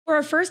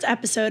our first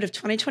episode of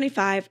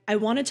 2025, I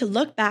wanted to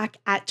look back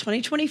at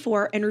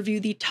 2024 and review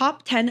the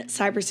top 10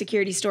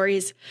 cybersecurity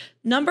stories.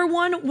 Number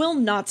 1 will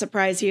not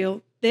surprise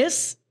you.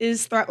 This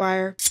is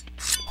ThreatWire.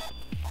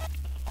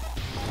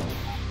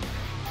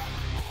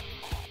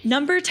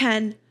 Number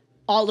 10,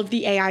 all of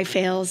the AI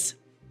fails.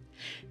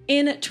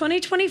 In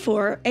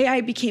 2024,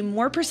 AI became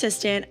more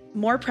persistent,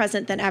 more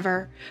present than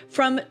ever.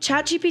 From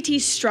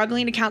ChatGPT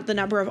struggling to count the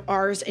number of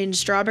R's in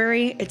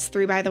strawberry, it's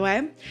 3 by the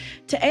way,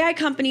 to AI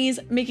companies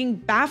making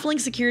baffling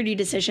security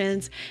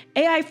decisions,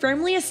 AI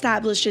firmly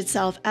established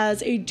itself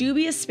as a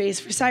dubious space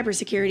for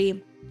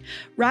cybersecurity.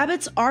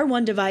 Rabbit's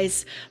R1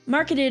 device,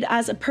 marketed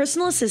as a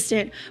personal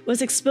assistant,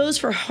 was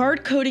exposed for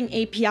hard-coding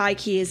API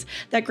keys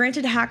that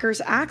granted hackers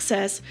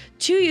access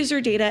to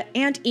user data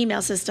and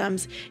email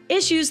systems,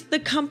 issues the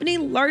company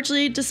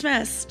largely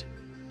dismissed.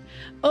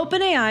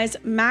 OpenAI's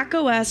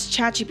macOS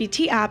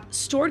ChatGPT app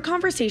stored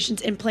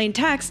conversations in plain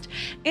text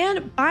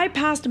and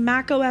bypassed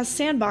macOS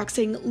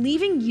sandboxing,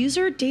 leaving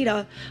user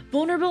data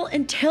vulnerable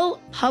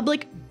until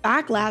public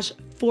backlash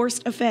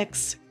forced a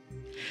fix.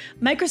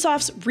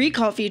 Microsoft's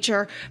recall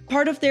feature,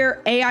 part of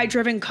their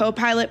AI-driven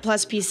Copilot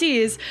plus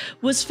PCs,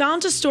 was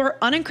found to store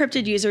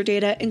unencrypted user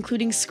data,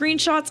 including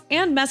screenshots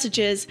and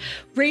messages,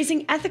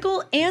 raising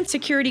ethical and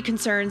security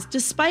concerns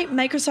despite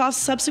Microsoft's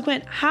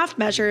subsequent half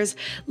measures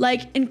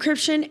like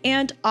encryption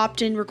and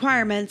opt-in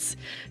requirements.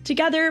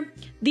 Together,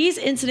 these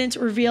incidents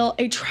reveal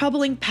a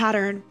troubling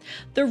pattern.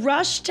 The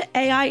rush to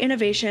AI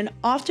innovation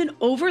often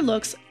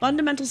overlooks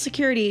fundamental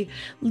security,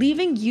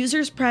 leaving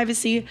users'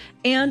 privacy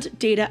and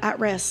data at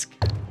risk.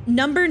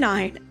 Number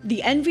 9,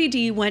 the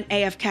NVD Went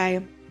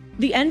AFK.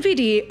 The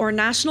NVD, or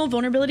National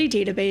Vulnerability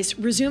Database,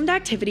 resumed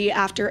activity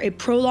after a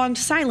prolonged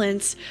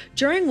silence,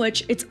 during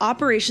which its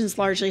operations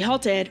largely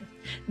halted.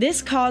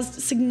 This caused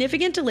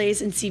significant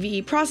delays in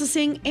CVE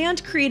processing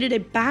and created a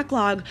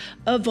backlog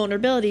of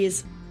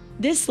vulnerabilities.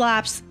 This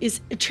lapse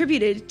is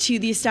attributed to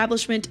the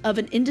establishment of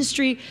an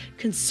industry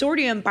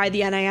consortium by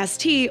the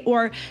NIST,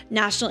 or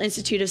National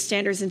Institute of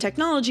Standards and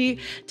Technology,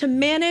 to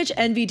manage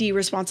NVD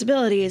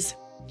responsibilities.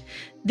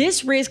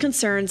 This raised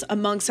concerns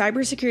among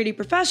cybersecurity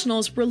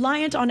professionals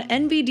reliant on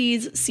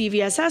NVD's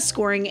CVSS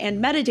scoring and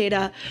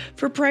metadata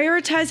for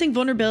prioritizing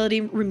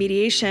vulnerability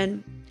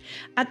remediation.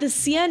 At the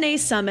CNA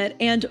Summit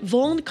and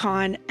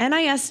VulnCon,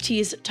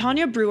 NIST's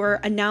Tanya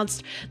Brewer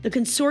announced the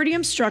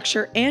consortium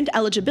structure and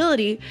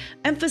eligibility,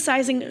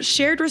 emphasizing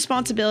shared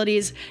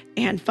responsibilities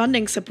and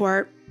funding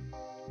support.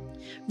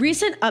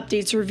 Recent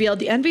updates revealed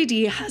the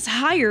NVD has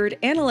hired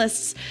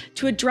analysts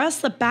to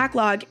address the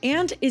backlog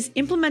and is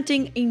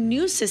implementing a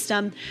new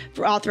system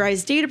for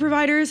authorized data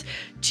providers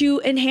to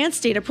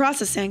enhance data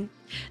processing.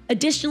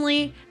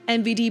 Additionally,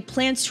 NVD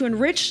plans to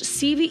enrich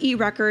CVE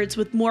records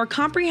with more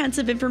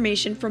comprehensive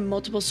information from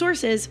multiple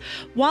sources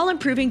while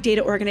improving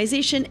data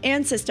organization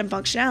and system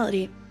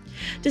functionality.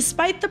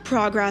 Despite the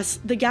progress,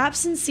 the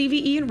gaps in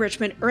CVE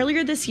enrichment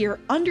earlier this year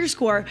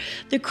underscore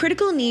the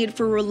critical need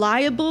for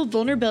reliable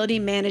vulnerability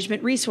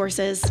management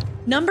resources.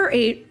 Number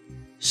 8,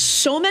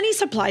 so many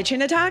supply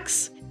chain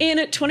attacks. In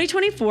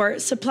 2024,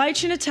 supply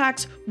chain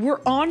attacks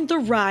were on the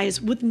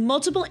rise, with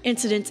multiple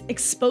incidents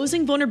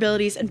exposing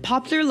vulnerabilities in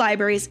popular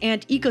libraries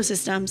and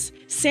ecosystems.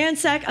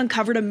 SandSec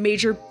uncovered a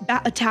major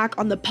attack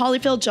on the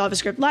Polyfill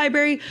JavaScript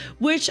library,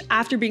 which,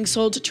 after being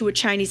sold to a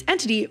Chinese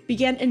entity,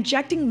 began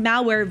injecting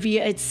malware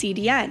via its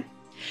CDN.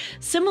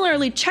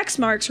 Similarly,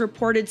 Checksmarks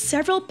reported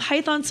several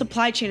Python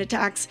supply chain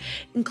attacks,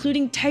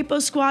 including typo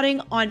squatting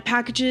on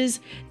packages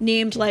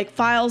named like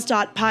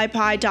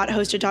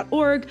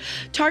files.pypy.hosted.org,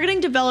 targeting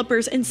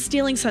developers and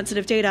stealing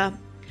sensitive data.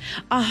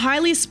 A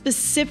highly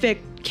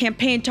specific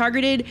campaign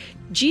targeted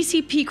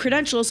GCP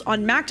credentials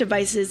on Mac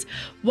devices,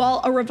 while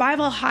a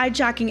revival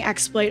hijacking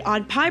exploit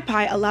on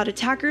PyPy allowed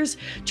attackers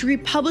to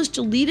republish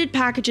deleted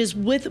packages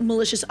with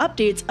malicious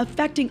updates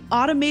affecting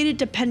automated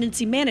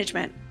dependency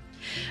management.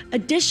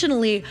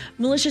 Additionally,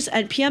 malicious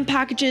NPM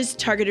packages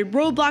targeted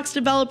Roblox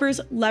developers,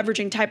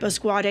 leveraging typo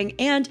squatting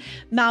and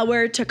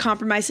malware to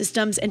compromise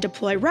systems and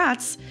deploy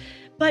rats.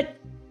 But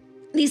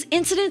these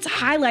incidents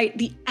highlight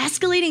the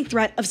escalating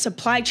threat of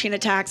supply chain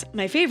attacks,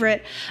 my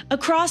favorite,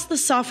 across the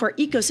software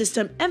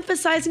ecosystem,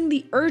 emphasizing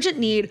the urgent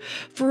need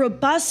for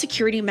robust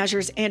security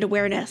measures and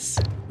awareness.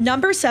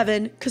 Number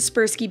 7,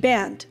 Kaspersky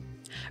Banned.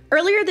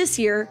 Earlier this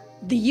year,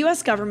 the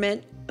US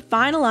government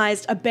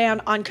finalized a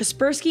ban on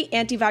Kaspersky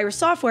antivirus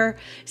software,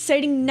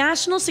 citing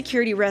national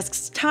security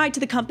risks tied to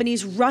the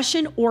company's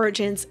Russian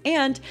origins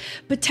and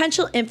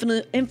potential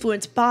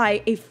influence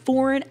by a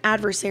foreign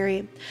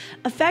adversary.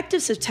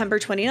 Effective September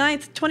 29,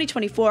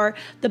 2024,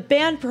 the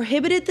ban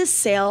prohibited the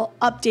sale,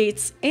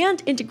 updates,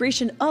 and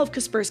integration of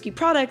Kaspersky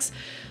products,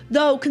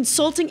 though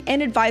consulting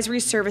and advisory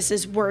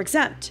services were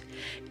exempt.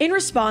 In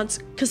response,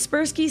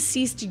 Kaspersky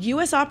ceased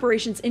U.S.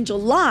 operations in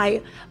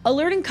July,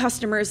 alerting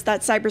customers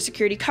that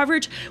cybersecurity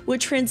coverage would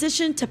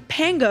transition to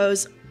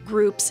Pango's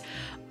Group's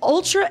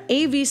Ultra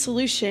AV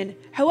solution.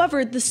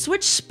 However, the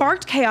switch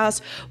sparked chaos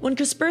when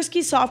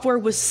Kaspersky software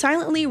was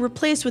silently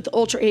replaced with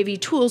Ultra AV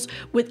tools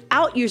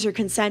without user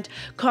consent,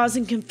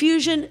 causing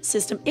confusion,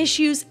 system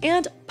issues,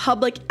 and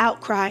public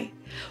outcry.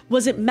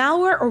 Was it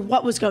malware or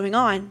what was going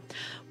on?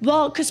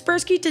 Well,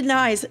 Kaspersky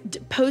denies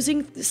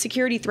posing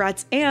security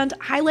threats and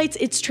highlights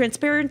its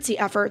transparency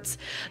efforts.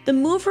 The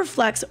move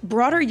reflects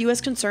broader U.S.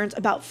 concerns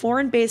about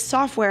foreign-based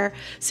software,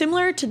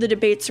 similar to the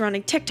debate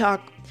surrounding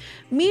TikTok.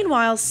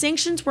 Meanwhile,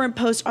 sanctions were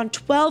imposed on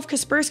 12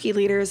 Kaspersky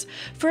leaders,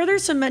 further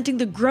cementing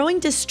the growing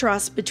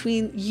distrust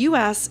between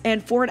U.S.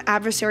 and foreign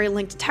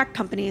adversary-linked tech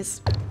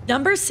companies.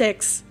 Number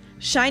 6.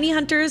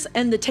 ShinyHunters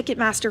and the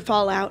Ticketmaster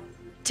fallout.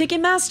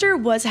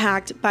 Ticketmaster was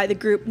hacked by the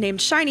group named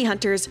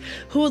ShinyHunters,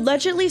 who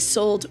allegedly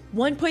sold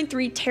 1.3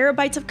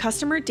 terabytes of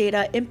customer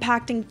data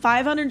impacting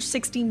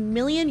 560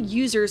 million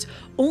users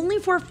only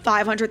for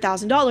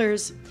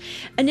 $500,000.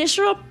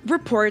 Initial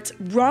reports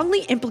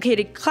wrongly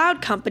implicated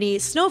cloud company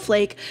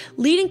Snowflake,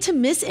 leading to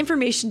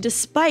misinformation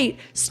despite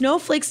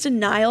Snowflake's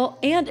denial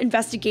and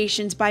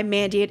investigations by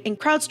Mandiant and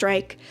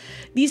CrowdStrike.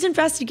 These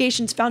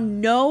investigations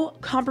found no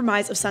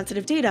compromise of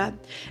sensitive data.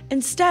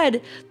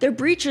 Instead, their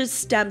breaches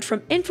stemmed from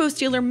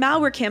InfoSec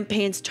malware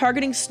campaigns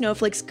targeting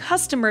Snowflake's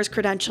customers'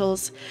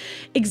 credentials,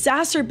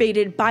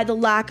 exacerbated by the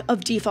lack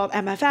of default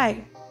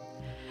MFA.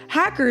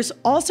 Hackers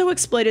also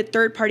exploited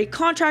third-party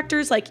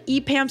contractors like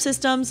EPAM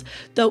systems,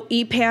 though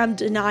EPAM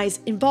denies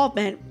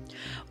involvement.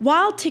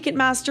 While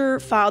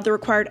Ticketmaster filed the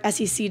required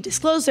SEC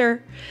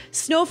disclosure,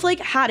 Snowflake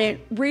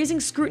hadn't, raising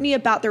scrutiny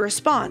about their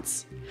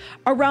response.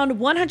 Around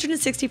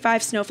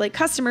 165 Snowflake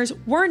customers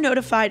were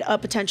notified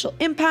of potential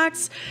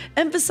impacts,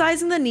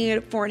 emphasizing the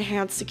need for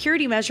enhanced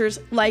security measures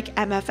like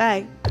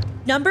MFA.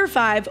 Number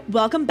 5.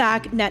 Welcome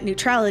back net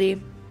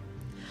neutrality.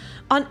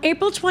 On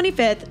April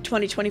 25,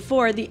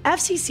 2024, the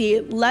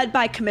FCC, led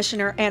by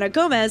Commissioner Ana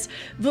Gomez,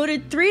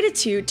 voted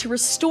 3-2 to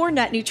restore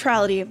net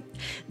neutrality.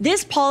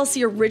 This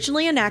policy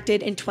originally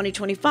enacted in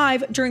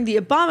 2025 during the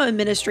Obama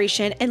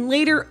administration and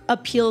later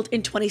appealed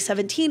in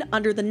 2017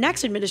 under the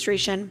next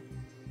administration.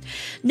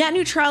 Net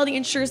neutrality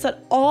ensures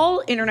that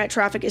all internet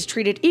traffic is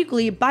treated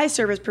equally by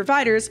service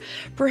providers,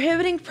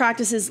 prohibiting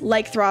practices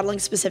like throttling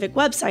specific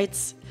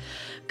websites.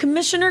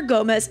 Commissioner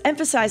Gomez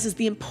emphasizes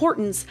the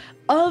importance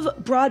of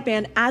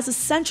broadband as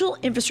essential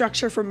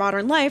infrastructure for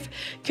modern life,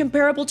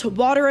 comparable to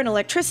water and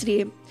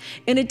electricity.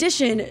 In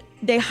addition,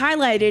 they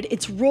highlighted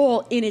its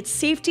role in its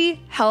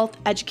safety, health,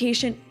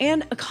 education,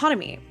 and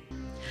economy.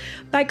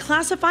 By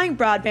classifying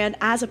broadband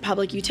as a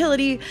public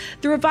utility,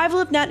 the revival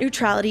of net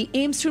neutrality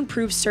aims to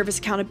improve service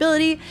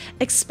accountability,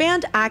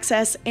 expand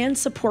access, and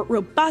support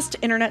robust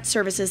internet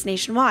services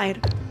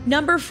nationwide.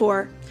 Number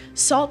 4.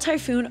 Salt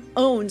Typhoon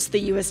owns the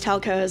U.S.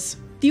 telcos.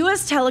 The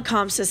U.S.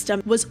 telecom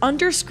system was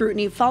under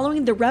scrutiny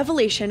following the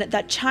revelation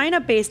that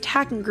China-based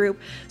hacking group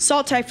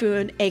Salt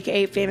Typhoon,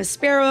 aka Famous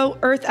Sparrow,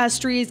 Earth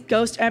Estries,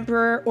 Ghost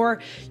Emperor, or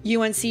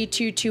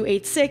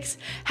UNC2286,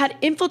 had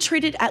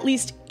infiltrated at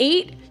least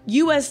 8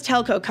 U.S.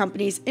 telco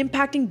companies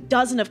impacting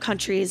dozens of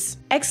countries.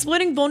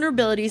 Exploiting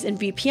vulnerabilities in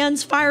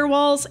VPNs,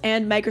 firewalls,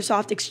 and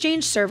Microsoft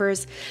Exchange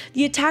servers,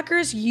 the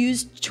attackers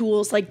used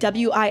tools like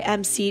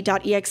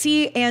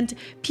WIMC.exe and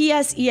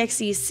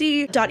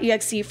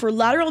PSEXEC.exe for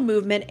lateral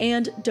movement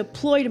and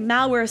deployed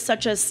malware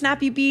such as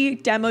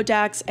SnappyBee,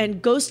 Demodex,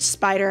 and Ghost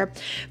Spider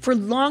for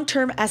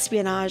long-term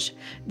espionage.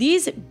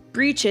 These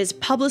breaches,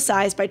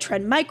 publicized by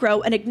Trend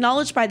Micro and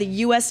acknowledged by the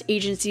U.S.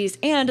 agencies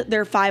and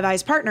their Five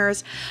Eyes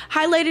partners,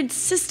 highlighted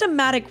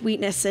systematic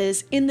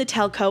weaknesses in the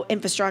telco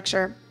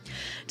infrastructure.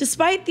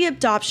 Despite the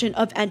adoption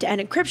of end-to-end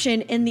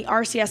encryption in the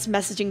RCS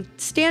messaging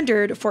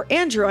standard for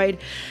Android,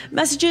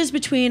 messages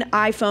between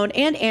iPhone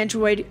and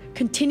Android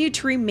continue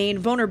to remain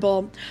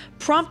vulnerable,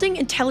 prompting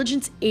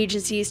intelligence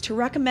agencies to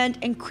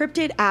recommend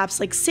encrypted apps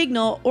like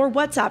Signal or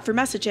WhatsApp for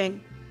messaging.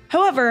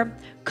 However,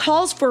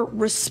 calls for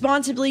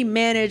responsibly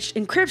managed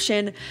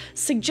encryption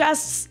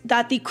suggests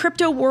that the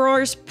crypto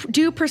wars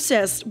do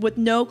persist with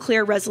no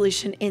clear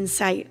resolution in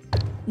sight.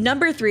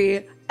 Number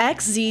 3.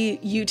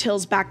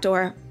 XZ-Utils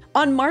Backdoor.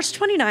 On March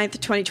 29,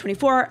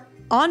 2024,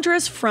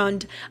 Andres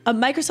Frund, a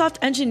Microsoft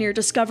engineer,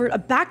 discovered a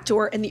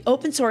backdoor in the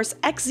open source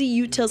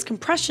XZ-Utils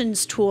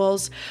compressions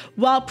tools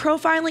while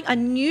profiling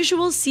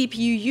unusual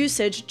CPU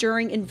usage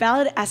during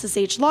invalid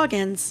SSH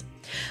logins.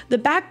 The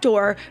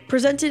backdoor,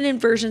 presented in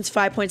versions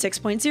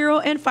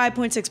 5.6.0 and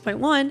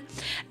 5.6.1,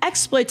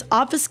 exploits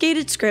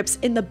obfuscated scripts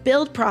in the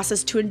build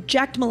process to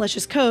inject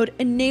malicious code,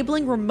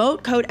 enabling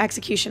remote code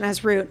execution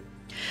as root.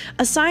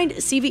 Assigned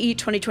CVE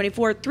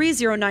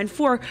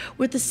 2024-3094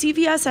 with a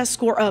CVSS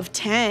score of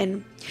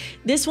 10.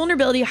 This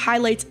vulnerability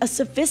highlights a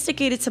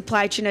sophisticated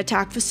supply chain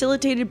attack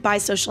facilitated by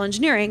social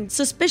engineering.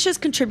 Suspicious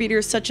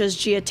contributors such as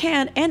Gia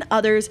Tan and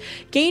others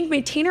gained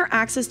maintainer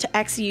access to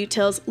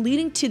XZ-Utils,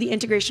 leading to the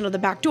integration of the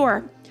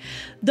backdoor.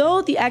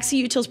 Though the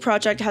XZ-Utils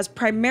project has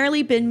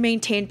primarily been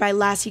maintained by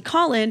Lassie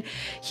Collin,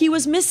 he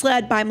was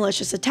misled by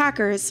malicious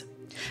attackers.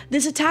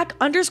 This attack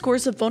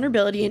underscores the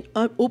vulnerability in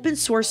open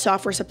source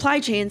software supply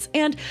chains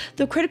and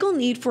the critical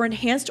need for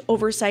enhanced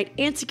oversight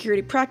and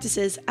security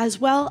practices, as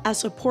well as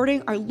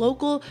supporting our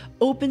local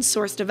open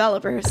source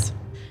developers.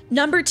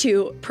 Number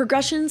 2,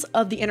 progressions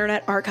of the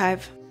Internet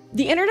Archive.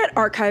 The Internet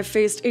Archive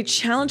faced a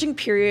challenging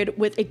period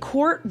with a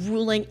court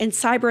ruling in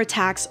cyber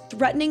attacks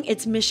threatening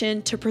its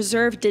mission to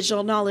preserve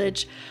digital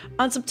knowledge.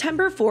 On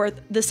September 4th,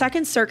 the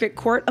Second Circuit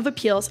Court of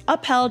Appeals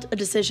upheld a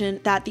decision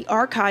that the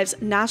Archive's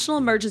National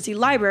Emergency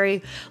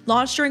Library,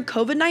 launched during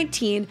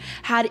COVID-19,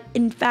 had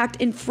in fact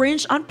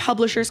infringed on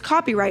publishers'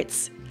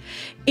 copyrights.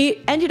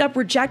 It ended up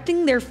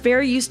rejecting their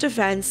fair use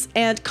defense,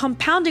 and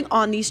compounding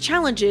on these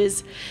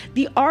challenges,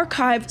 the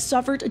archive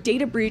suffered a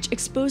data breach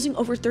exposing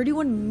over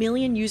 31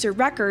 million user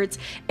records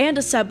and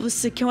a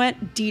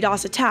subsequent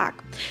DDoS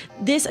attack.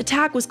 This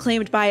attack was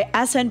claimed by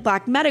SN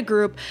Black Meta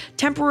Group,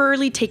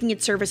 temporarily taking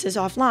its services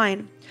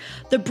offline.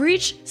 The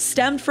breach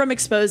stemmed from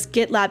exposed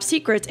GitLab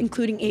secrets,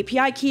 including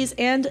API keys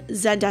and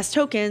Zendesk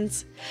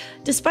tokens.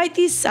 Despite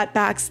these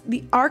setbacks,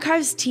 the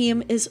archive's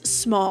team is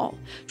small.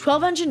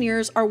 12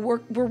 engineers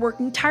were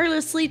working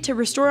tirelessly to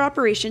restore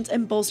operations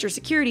and bolster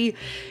security,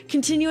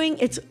 continuing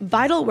its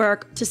vital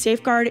work to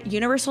safeguard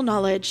universal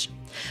knowledge.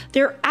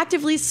 They're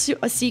actively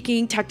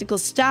seeking technical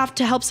staff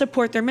to help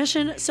support their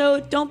mission, so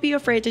don't be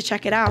afraid to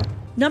check it out.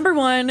 Number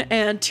 1,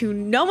 and to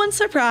no one's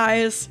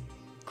surprise,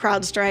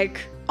 CrowdStrike.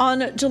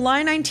 On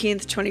July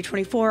 19th,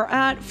 2024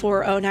 at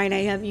 4:09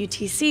 a.m.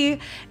 UTC,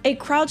 a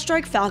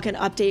CrowdStrike Falcon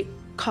update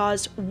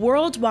caused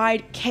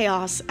worldwide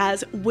chaos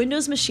as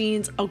Windows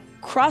machines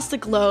across the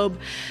globe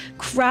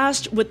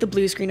crashed with the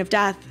blue screen of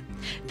death.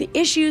 The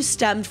issue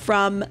stemmed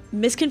from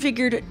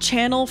misconfigured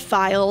channel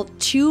file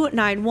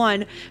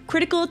 291,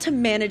 critical to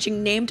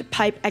managing named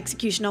pipe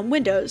execution on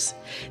Windows.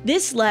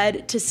 This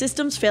led to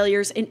systems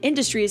failures in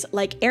industries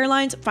like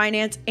airlines,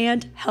 finance,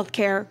 and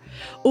healthcare.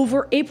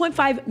 Over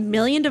 8.5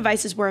 million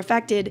devices were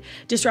affected,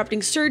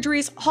 disrupting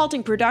surgeries,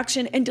 halting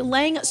production, and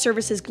delaying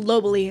services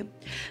globally.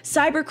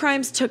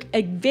 Cybercrimes took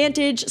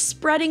advantage,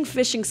 spreading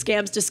phishing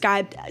scams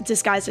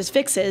disguised as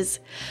fixes.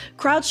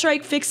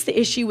 CrowdStrike fixed the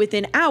issue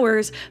within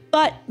hours,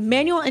 but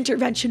manual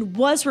intervention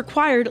was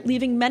required,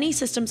 leaving many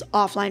systems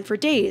offline for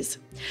days.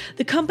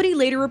 The company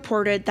later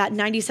reported that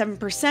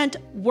 97%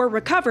 were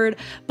recovered,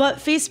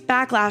 but faced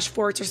backlash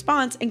for its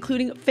response,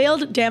 including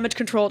failed damage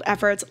control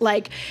efforts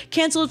like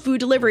canceled food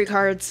delivery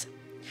cards.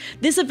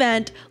 This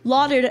event,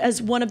 lauded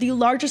as one of the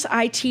largest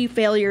IT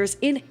failures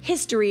in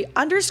history,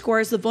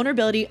 underscores the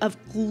vulnerability of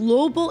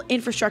global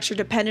infrastructure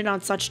dependent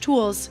on such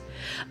tools.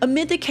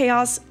 Amid the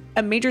chaos,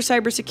 a major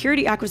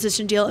cybersecurity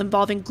acquisition deal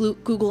involving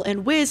Google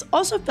and Wiz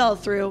also fell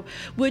through,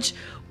 which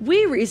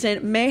we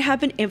reason may have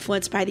been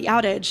influenced by the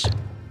outage.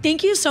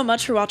 Thank you so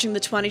much for watching the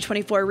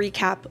 2024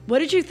 recap. What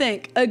did you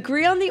think?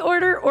 Agree on the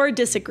order or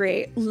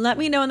disagree? Let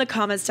me know in the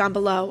comments down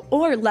below,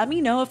 or let me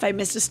know if I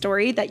missed a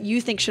story that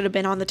you think should have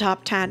been on the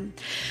top 10.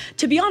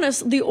 To be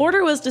honest, the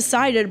order was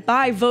decided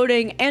by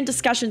voting and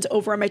discussions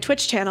over on my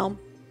Twitch channel.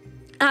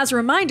 As a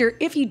reminder,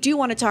 if you do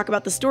want to talk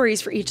about the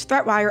stories for each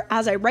ThreatWire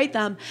as I write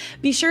them,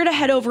 be sure to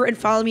head over and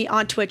follow me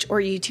on Twitch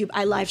or YouTube.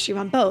 I live stream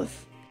on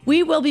both.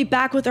 We will be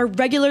back with our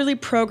regularly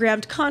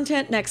programmed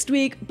content next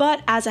week,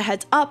 but as a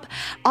heads up,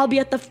 I'll be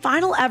at the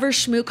final ever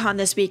ShmooCon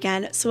this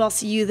weekend, so I'll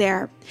see you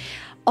there.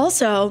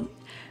 Also,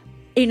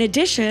 in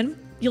addition,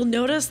 you'll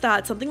notice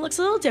that something looks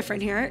a little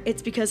different here.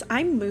 It's because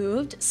I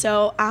moved,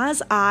 so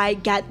as I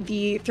get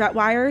the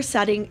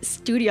ThreatWire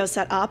studio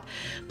set up,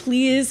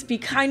 please be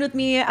kind with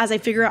me as I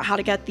figure out how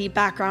to get the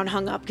background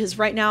hung up, because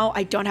right now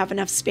I don't have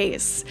enough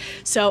space.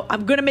 So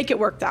I'm gonna make it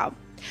work though.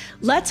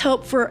 Let's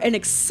hope for an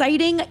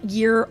exciting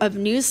year of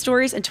news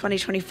stories in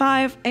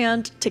 2025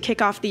 and to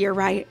kick off the year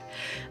right.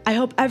 I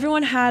hope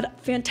everyone had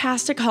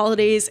fantastic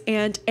holidays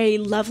and a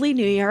lovely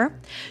new year.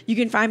 You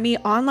can find me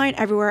online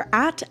everywhere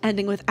at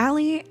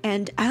endingwithali,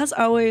 and as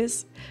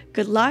always,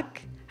 good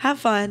luck, have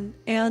fun,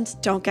 and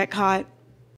don't get caught.